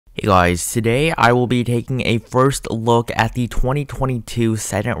Hey guys, today I will be taking a first look at the 2022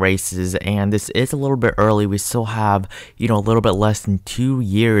 Senate races, and this is a little bit early. We still have, a little bit less than 2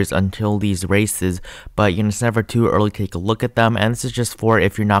 years until these races, but it's never too early to take a look at them, and this is just for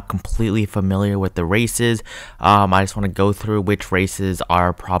if you're not completely familiar with the races. I just want to go through which races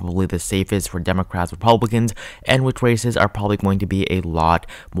are probably the safest for Democrats, Republicans, and which races are probably going to be a lot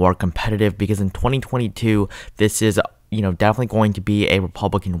more competitive, because in 2022, this is definitely going to be a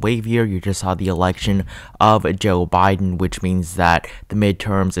Republican wave year. You just saw the election of Joe Biden, which means that the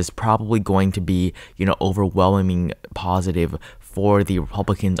midterms is probably going to be, overwhelming positive for the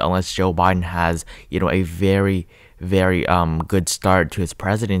Republicans, unless Joe Biden has, a very good start to his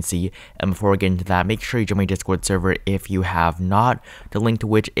presidency. And before we get into that, make sure you join my Discord server if you have not, the link to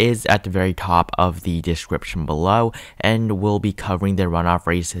which is at the very top of the description below, and we'll be covering the runoff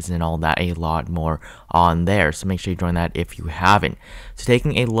races and all that a lot more on there, so make sure you join that if you haven't. So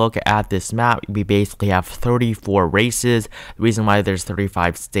taking a look at this map, we basically have 34 races. The reason why there's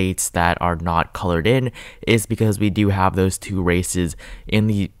 35 states that are not colored in is because we do have those two races in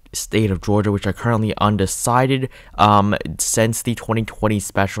the state of Georgia, which are currently undecided. Since the 2020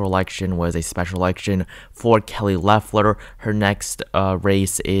 special election was a special election for Kelly Loeffler, her next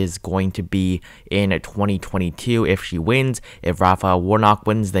race is going to be in 2022 if she wins. If Raphael Warnock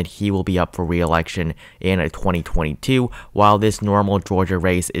wins, then he will be up for re-election in 2022, while this normal Georgia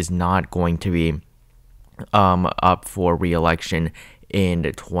race is not going to be up for re-election in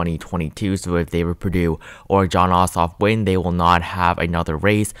 2022. So if David Perdue or Jon Ossoff win, they will not have another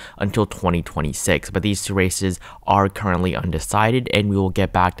race until 2026. But these two races are currently undecided, and we will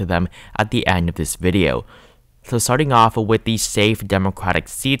get back to them at the end of this video. So starting off with the safe Democratic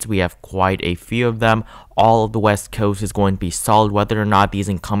seats, we have quite a few of them. All of the West Coast is going to be solid, whether or not these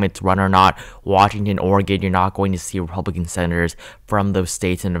incumbents run or not. Washington, Oregon, you're not going to see Republican senators from those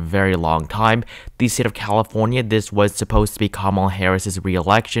states in a very long time. The state of California, this was supposed to be Kamala Harris's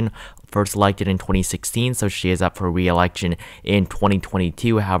re-election, first elected in 2016, so she is up for re-election in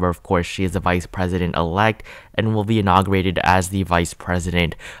 2022. However, of course, she is the vice president-elect and will be inaugurated as the vice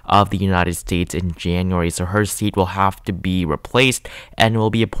president of the United States in January. So her seat will have to be replaced and will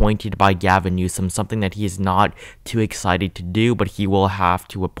be appointed by Gavin Newsom, something that he is not too excited to do, but he will have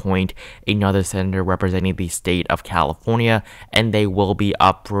to appoint another senator representing the state of California, and they will be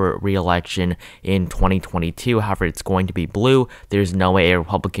up for re-election in 2022. However, it's going to be blue. There's no way a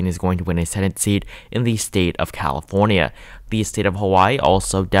Republican is going to win a Senate seat in the state of California. The state of Hawaii,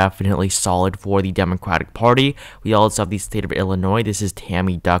 also definitely solid for the Democratic Party. We also have the state of Illinois. This is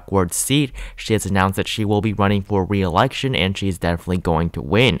Tammy Duckworth's seat. She has announced that she will be running for re-election, and she is definitely going to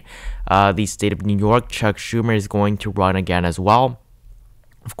win. The state of New York, Chuck Schumer is going to run again as well.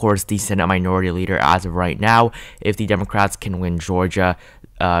 Of course, the Senate Minority Leader as of right now. If the Democrats can win Georgia,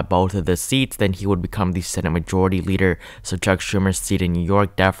 both of the seats, then he would become the Senate Majority Leader. So Chuck Schumer's seat in New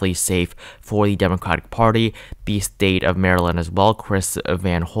York definitely safe for the Democratic Party. The state of Maryland as well, Chris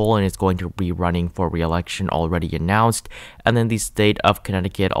Van Hollen is going to be running for re-election, already announced. And then the state of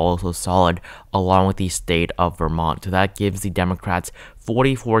Connecticut also solid, along with the state of Vermont. So that gives the Democrats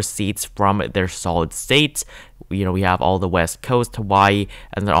 44 seats from their solid states. We have all the West Coast, Hawaii,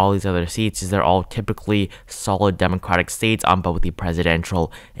 and then all these other seats. They're all typically solid Democratic states on both the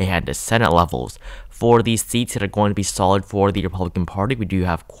presidential and the Senate levels. For these seats that are going to be solid for the Republican Party, we do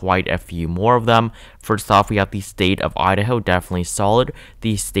have quite a few more of them. First off, we have the state of Idaho, definitely solid.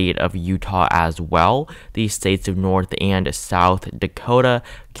 The state of Utah as well. The states of North and South Dakota.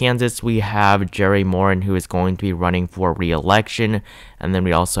 Kansas, we have Jerry Moran, who is going to be running for re-election. And then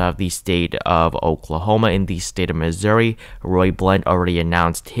we also have the state of Oklahoma. In the state of Missouri, Roy Blunt already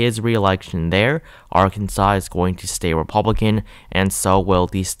announced his re-election there. Arkansas is going to stay Republican, and so will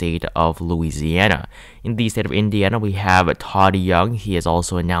the state of Louisiana. In the state of Indiana, we have Todd Young. He has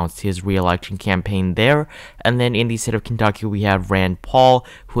also announced his re-election campaign there. And then in the state of Kentucky, we have Rand Paul,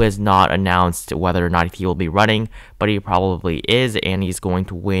 who has not announced whether or not he will be running, but he probably is, and he's going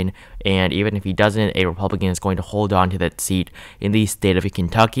to win. And even if he doesn't, a Republican is going to hold on to that seat. In the state of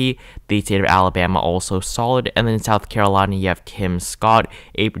Kentucky, the state of Alabama also solid. And then in South Carolina, you have Tim Scott,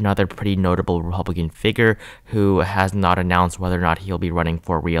 another pretty notable Republican figure who has not announced whether or not he'll be running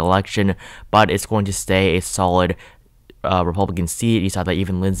for re-election, but it's going to stay a solid Republican seat. You saw that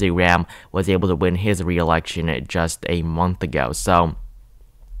even Lindsey Graham was able to win his re-election just a month ago. So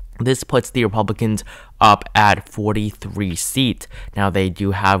This puts the Republicans up at 43 seats. Now, they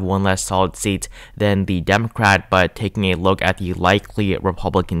do have one less solid seat than the Democrat, but taking a look at the likely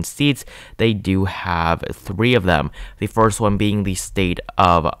Republican seats, they do have 3 of them. The first one being the state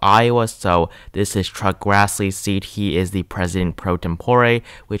of Iowa, so this is Chuck Grassley's seat. He is the president pro tempore,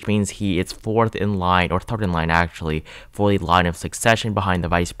 which means he is 4th in line, or 3rd in line actually, for the line of succession behind the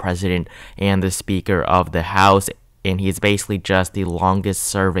vice president and the speaker of the House. And he's basically just the longest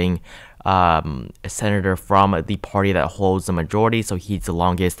serving senator from the party that holds the majority, so he's the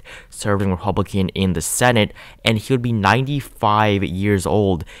longest serving Republican in the Senate, and he would be 95 years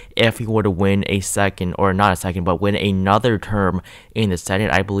old if he were to win a second, or not a second, but win another term in the Senate.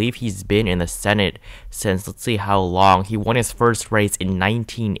 I believe he's been in the Senate since, let's see how long. He won his first race in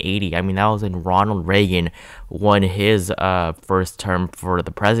 1980. I mean, that was when Ronald Reagan won his first term for the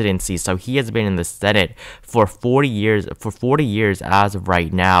presidency, so he has been in the Senate for 40 years as of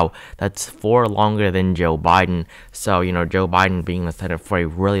right now. That's 4 longer than Joe Biden. So, Joe Biden being in the Senate for a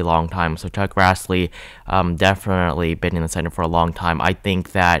really long time. So Chuck Grassley definitely been in the Senate for a long time. I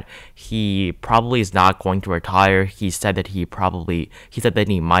think that he probably is not going to retire. He said that he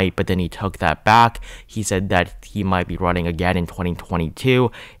might, but then he took that back. He said that he might be running again in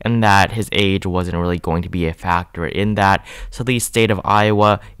 2022, and that his age wasn't really going to be a factor in that. So the state of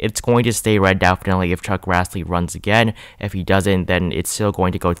Iowa, it's going to stay red definitely if Chuck Grassley runs again. If he doesn't, then it's still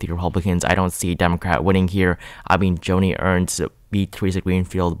going to go to the Republicans. I don't see a Democrat winning here. I mean, Joni Ernst beat Theresa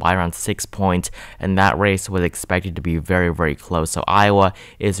Greenfield by around 6 points, and that race was expected to be very, very close. So Iowa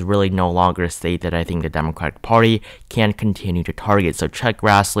is really no longer a state that I think the Democratic Party can continue to target. So Chuck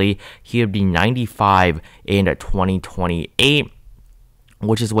Grassley, he would be 95 in 2028,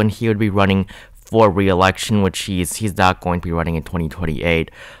 which is when he would be running for re-election, which he's not going to be running in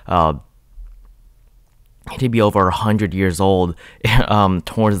 2028. He'd be over 100 years old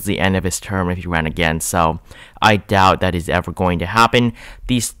towards the end of his term if he ran again, so I doubt that is ever going to happen.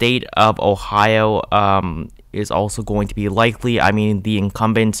 The state of Ohio is also going to be likely. I mean, the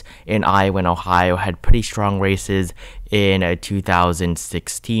incumbents in Iowa and Ohio had pretty strong races in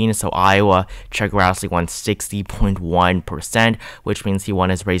 2016. So Iowa, Chuck Grassley won 60.1%, which means he won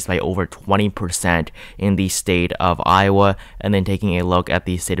his race by over 20% in the state of Iowa. And then taking a look at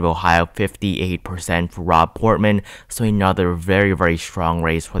the state of Ohio, 58% for Rob Portman. So another very, very strong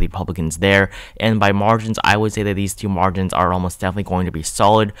race for the Republicans there. And by margins, I would say that these two margins are almost definitely going to be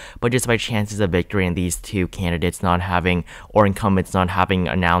solid, but just by chances of victory in these two candidates not having, or incumbents not having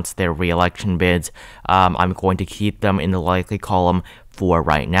announced their re-election bids, I'm going to keep them in the likely column for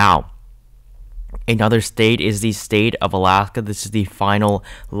right now. Another state is the state of Alaska. This is the final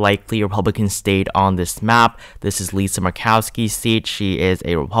likely Republican state on this map. This is Lisa Murkowski's seat. She is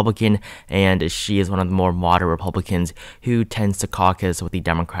a Republican, and she is one of the more moderate Republicans who tends to caucus with the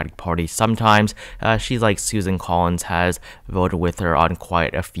Democratic Party sometimes. She's like Susan Collins, has voted with her on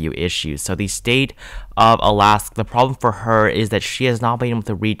quite a few issues. So the state of Alaska, the problem for her is that she has not been able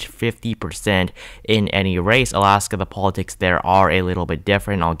to reach 50% in any race. Alaska, the politics there are a little bit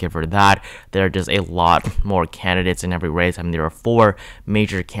different. I'll give her that. There are just a lot more candidates in every race. I mean, there are 4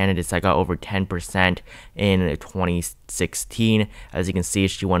 major candidates that got over 10% in 2016. As you can see,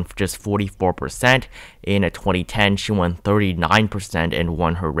 she won just 44%. In 2010, she won 39% and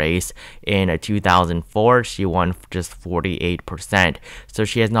won her race. In 2004, she won just 48%. So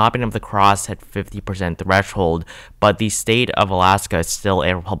she has not been able to cross that 50% threshold, but the state of Alaska is still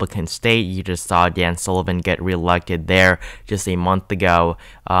a Republican state. You just saw Dan Sullivan get reelected there just a month ago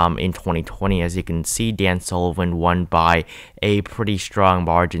in 2020. As you can see, Dan Sullivan won by a pretty strong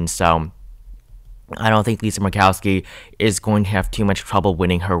margin, so I don't think Lisa Murkowski is going to have too much trouble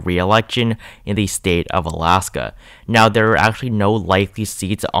winning her re-election in the state of Alaska. Now, there are actually no likely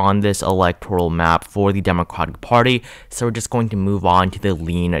seats on this electoral map for the Democratic Party, so we're just going to move on to the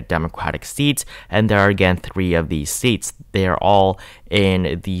lean Democratic seats, and there are again 3 of these seats. They are all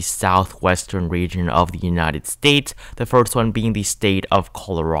in the southwestern region of the United States, the first one being the state of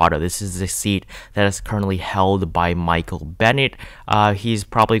Colorado. This is a seat that is currently held by Michael Bennet. He's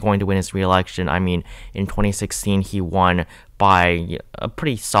probably going to win his re-election. I mean, in 2016, he won by a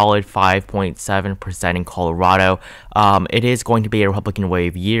pretty solid 5.7% in Colorado. It is going to be a Republican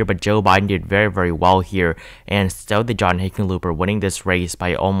wave year, but Joe Biden did very, very well here, and so did John Hickenlooper, winning this race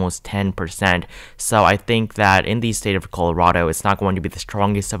by almost 10%. So I think that in the state of Colorado, it's not going to be the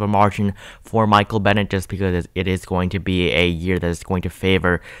strongest of a margin for Michael Bennet, just because it is going to be a year that is going to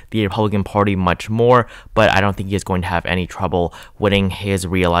favor the Republican Party much more, but I don't think he is going to have any trouble winning his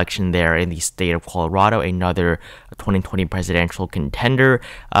re-election there in the state of Colorado, another 2020 presidential contender.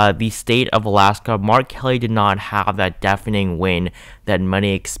 The state of Alaska, Mark Kelly did not have that deafening win that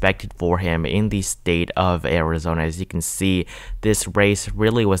many expected for him in the state of Arizona. As you can see, this race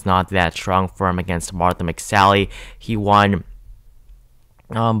really was not that strong for him against Martha McSally. He won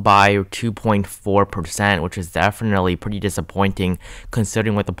by 2.4%, which is definitely pretty disappointing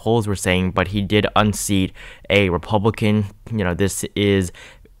considering what the polls were saying, but he did unseat a Republican. This is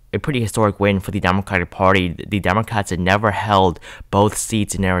a pretty historic win for the Democratic Party. The Democrats had never held both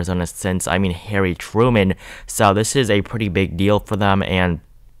seats in Arizona since, Harry Truman, so this is a pretty big deal for them, and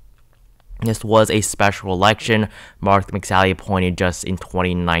this was a special election. Martha McSally appointed just in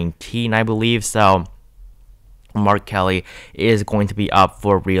 2019, I believe, so Mark Kelly is going to be up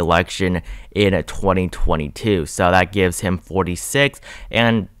for re-election in 2022, so that gives him 46.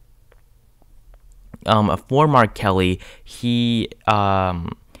 And for Mark Kelly, he has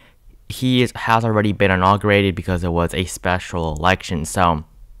already been inaugurated because it was a special election, so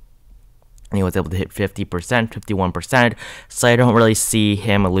he was able to hit 50%, 51%, so I don't really see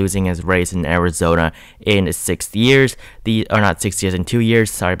him losing his race in Arizona in 6 years. Not 6 years, in 2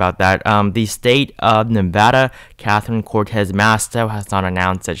 years, sorry about that. The state of Nevada, Catherine Cortez Masto has not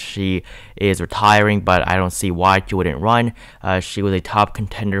announced that she is retiring, but I don't see why she wouldn't run. She was a top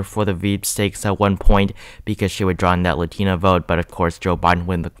contender for the Veep stakes at one point because she would draw in that Latina vote, but of course Joe Biden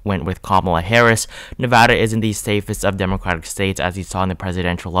went with Kamala Harris. Nevada isn't the safest of Democratic states, as you saw in the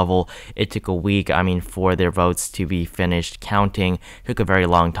presidential level. It took a week, for their votes to be finished counting. It took a very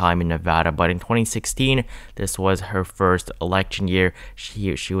long time in Nevada, but in 2016, this was her first election year.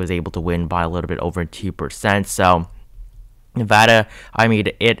 She was able to win by a little bit over 2%, so Nevada,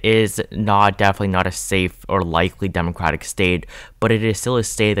 it is definitely not a safe or likely Democratic state, but it is still a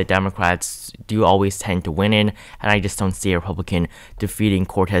state that Democrats do always tend to win in, and I just don't see a Republican defeating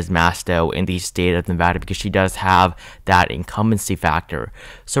Cortez Masto in the state of Nevada because she does have that incumbency factor.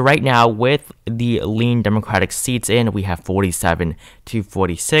 So right now, with the lean Democratic seats in, we have 47 to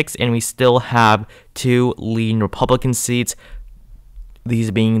 46, and we still have 2 lean Republican seats,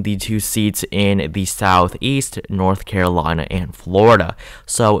 these being the 2 seats in the Southeast, North Carolina and Florida.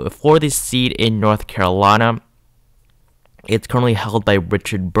 So for this seat in North Carolina, it's currently held by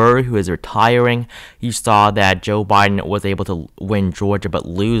Richard Burr, who is retiring. You saw that Joe Biden was able to win Georgia but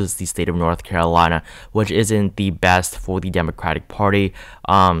lose the state of North Carolina, which isn't the best for the Democratic Party.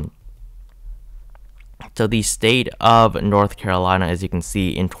 So the state of North Carolina, as you can see,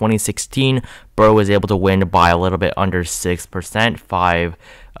 in 2016, Burr was able to win by a little bit under 6%,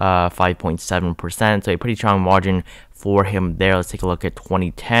 5.7%. So a pretty strong margin for him there. Let's take a look at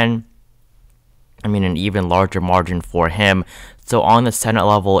 2010. An even larger margin for him. So on the Senate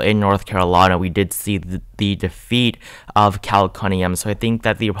level in North Carolina, we did see the defeat of Cal Cunningham. So I think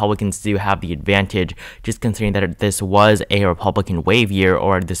that the Republicans do have the advantage, just considering that this was a Republican wave year,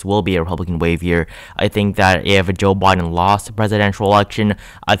 or this will be a Republican wave year. I think that if Joe Biden lost the presidential election,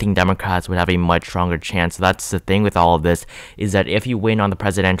 I think Democrats would have a much stronger chance. So that's the thing with all of this, is that if you win on the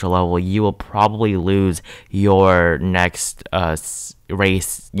presidential level, you will probably lose your next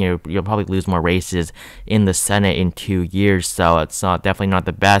race. You'll probably lose more races in the Senate in 2 years, so it's definitely not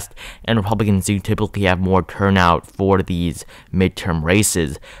the best, and Republicans do typically have more turnout for these midterm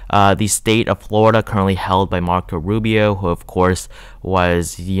races. The state of Florida, currently held by Marco Rubio, who of course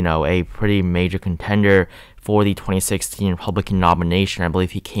was a pretty major contender for the 2016 Republican nomination. I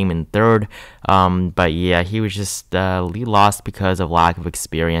believe he came in 3rd, but yeah, he was just he lost because of lack of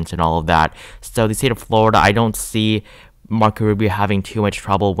experience and all of that. So the state of Florida, I don't see Marco Rubio having too much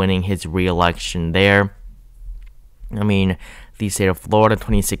trouble winning his re-election there. The state of Florida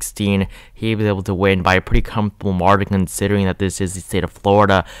 2016, he was able to win by a pretty comfortable margin considering that this is the state of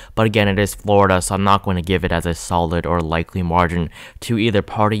Florida. But again, it is Florida, so I'm not going to give it as a solid or likely margin to either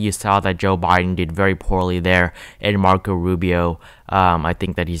party. You saw that Joe Biden did very poorly there, and Marco Rubio, I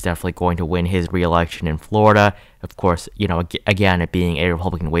think that he's definitely going to win his re-election in Florida. Of course, again, it being a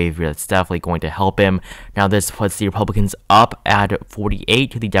Republican wave year, that's definitely going to help him. Now, this puts the Republicans up at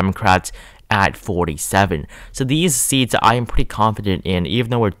 48 to the Democrats at 47. So these seats I am pretty confident in,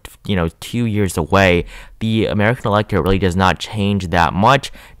 even though we're 2 years away. The American electorate really does not change that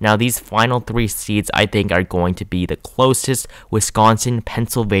much. Now these final 3 seats I think are going to be the closest: Wisconsin,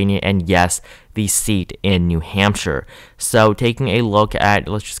 Pennsylvania, and yes, the seat in New Hampshire. So taking a look at,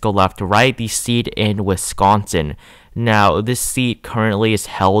 let's just go left to right, the seat in Wisconsin. Now, this seat currently is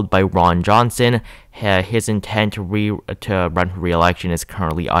held by Ron Johnson. His intent to run for re-election is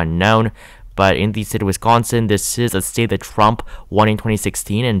currently unknown, But in the state of Wisconsin, this is a state that Trump won in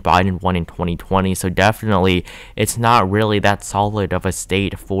 2016 and Biden won in 2020. So definitely, it's not really that solid of a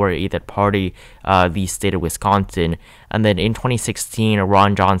state for either party, the state of Wisconsin. And then in 2016,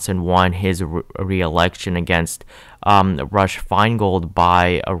 Ron Johnson won his re-election against Rush Feingold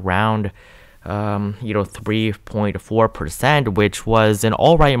by around 3.4%, which was an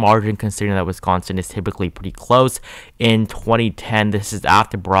alright margin considering that Wisconsin is typically pretty close. In 2010, this is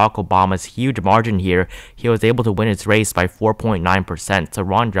after Barack Obama's huge margin here, he was able to win his race by 4.9%. So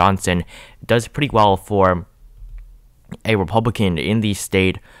Ron Johnson does pretty well for a Republican in the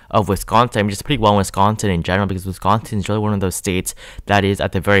state of Wisconsin. I mean, just pretty well in Wisconsin in general, because Wisconsin is really one of those states that is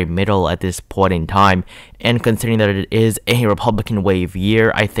at the very middle at this point in time. And considering that it is a Republican wave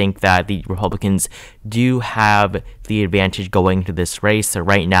year, I think that the Republicans do have the advantage going into this race. So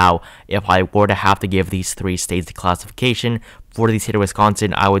right now, if I were to have to give these three states a classification for the state of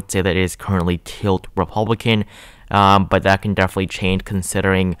Wisconsin, I would say that it is currently tilt Republican. But that can definitely change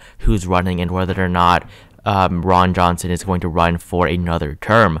considering who's running and whether or not Ron Johnson is going to run for another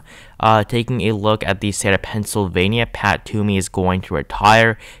term. Taking a look at the state of Pennsylvania, Pat Toomey is going to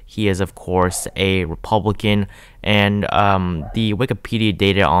retire. He is, of course, a Republican, and the Wikipedia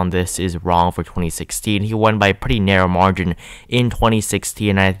data on this is wrong for 2016. He won by a pretty narrow margin in 2016,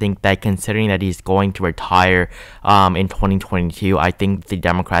 and I think that considering that he's going to retire in 2022, I think the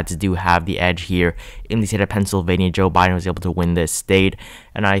Democrats do have the edge here in the state of Pennsylvania. Joe Biden was able to win this state,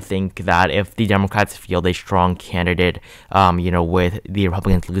 and I think that if the Democrats field a strong candidate, with the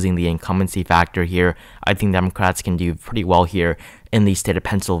Republicans losing the incumbency factor here, I think Democrats can do pretty well here in the state of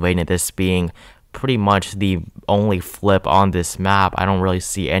Pennsylvania, this being pretty much the only flip on this map. I don't really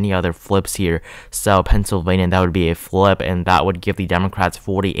see any other flips here. So Pennsylvania, that would be a flip, and that would give the Democrats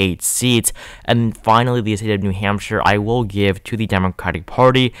 48 seats. And finally, the state of New Hampshire, I will give to the Democratic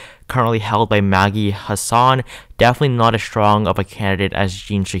Party, currently held by Maggie Hassan. Definitely not as strong of a candidate as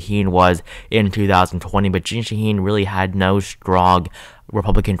Jeanne Shaheen was in 2020, but Jeanne Shaheen really had no strong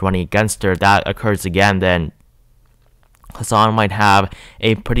Republicans running against her. That occurs again, then Hassan might have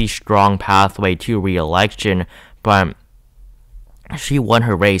a pretty strong pathway to re-election, but she won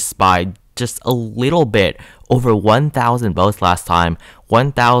her race by just a little bit over 1,000 votes last time.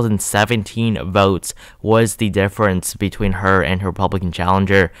 1,017 votes was the difference between her and her Republican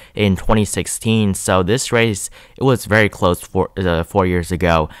challenger in 2016. So this race, it was very close 4 years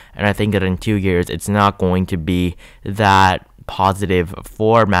ago, and I think that in 2 years, it's not going to be that positive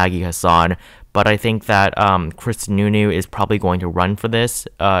for Maggie Hassan. But I think that Chris Sununu is probably going to run for this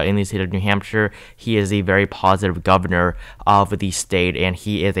in the state of New Hampshire. He is a very positive governor of the state, and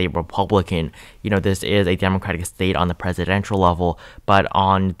he is a Republican. This is a Democratic state on the presidential level, but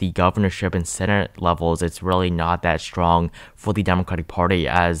on the governorship and Senate levels, it's really not that strong for the Democratic Party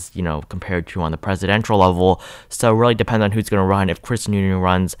as, compared to on the presidential level. So it really depends on who's going to run. If Chris Sununu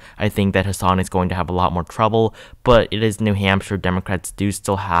runs, I think that Hassan is going to have a lot more trouble, but it is New Hampshire. Democrats do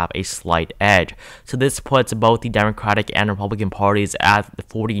still have a slight edge. So this puts both the Democratic and Republican parties at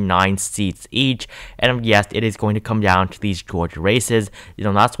 49 seats each. And yes, it is going to come down to these Georgia races.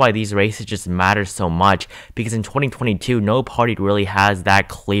 That's why these races just matter so much, because in 2022, no party really has that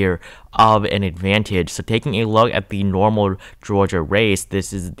clear of an advantage. So taking a look at the normal Georgia race,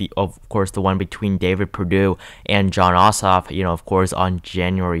 this is of course the one between David Perdue and Jon Ossoff, of course on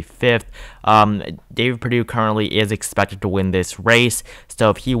January 5th. David Perdue currently is expected to win this race, so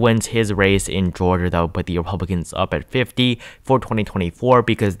if he wins his race in Georgia, that would put the Republicans up at 50 for 2024,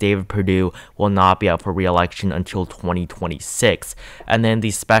 because David Perdue will not be up for re-election until 2026. And then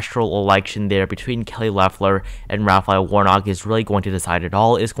the special election there between Kelly Loeffler and Raphael Warnock is really going to decide it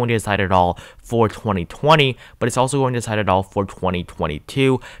all. It's going to decide it all for 2020, but it's also going to decide it all for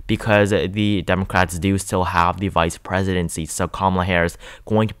 2022, because the Democrats do still have the vice presidency. So Kamala Harris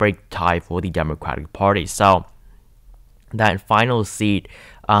going to break the tie for the Democratic Party. So that final seat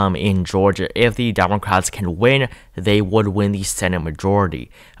in Georgia, if the Democrats can win, they would win the Senate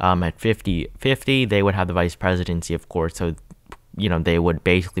majority. At 50-50, they would have the vice presidency, of course. So they would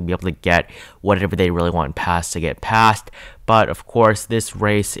basically be able to get whatever they really want passed to get passed. But of course, this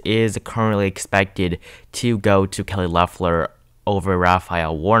race is currently expected to go to Kelly Loeffler over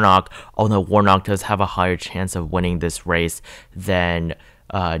Raphael Warnock, although Warnock does have a higher chance of winning this race than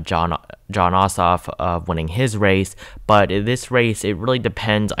Jon Ossoff of winning his race. But in this race, it really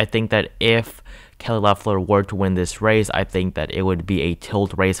depends. I think that if Kelly Loeffler were to win this race, I think that it would be a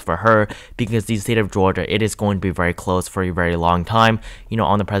tilt race for her, because the state of Georgia, it is going to be very close for a very long time. You know,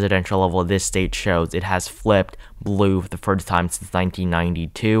 on the presidential level, this state shows it has flipped blue for the first time since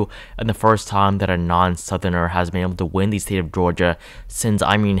 1992, and the first time that a non-Southerner has been able to win the state of Georgia since,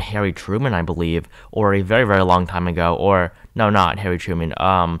 I mean, Harry Truman, I believe, or a very, very long time ago, or, no, not Harry Truman,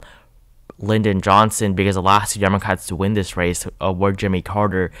 Lyndon Johnson, because the last two Democrats to win this race were Jimmy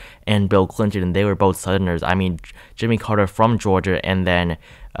Carter and Bill Clinton, and they were both Southerners. I mean, Jimmy Carter from Georgia, and then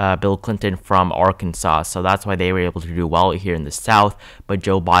Bill Clinton from Arkansas, so that's why they were able to do well here in the South, but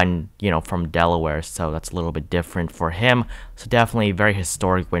Joe Biden, you know, from Delaware, so that's a little bit different for him. So definitely a very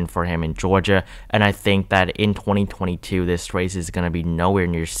historic win for him in Georgia, and I think that in 2022, this race is going to be nowhere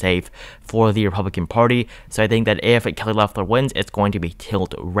near safe for the Republican Party. So I think that if Kelly Loeffler wins, it's going to be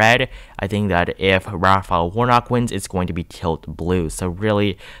tilt red. I think that if Raphael Warnock wins, it's going to be tilt blue. So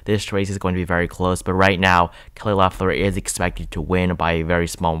really, this race is going to be very close, but right now, Kelly Loeffler is expected to win by a very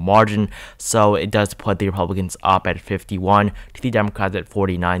small margin, so it does put the Republicans up at 51 to the Democrats at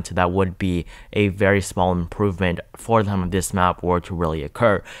 49, so that would be a very small improvement for them if this map were to really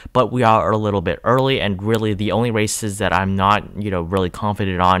occur. But we are a little bit early, and really the only races that I'm not, you know, really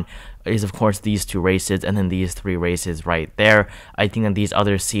confident on is of course these two races and then these three races right there. I think that these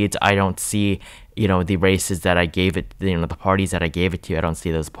other seats, I don't see, you know, the races that I gave it, you know, the parties that I gave it to, I don't see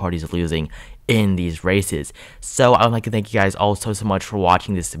those parties losing in these races. So I would like to thank you guys all so much for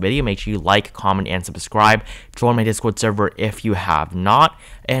watching this video. Make sure you like, comment, and subscribe. Join my Discord server if you have not,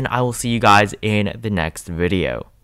 and I will see you guys in the next video.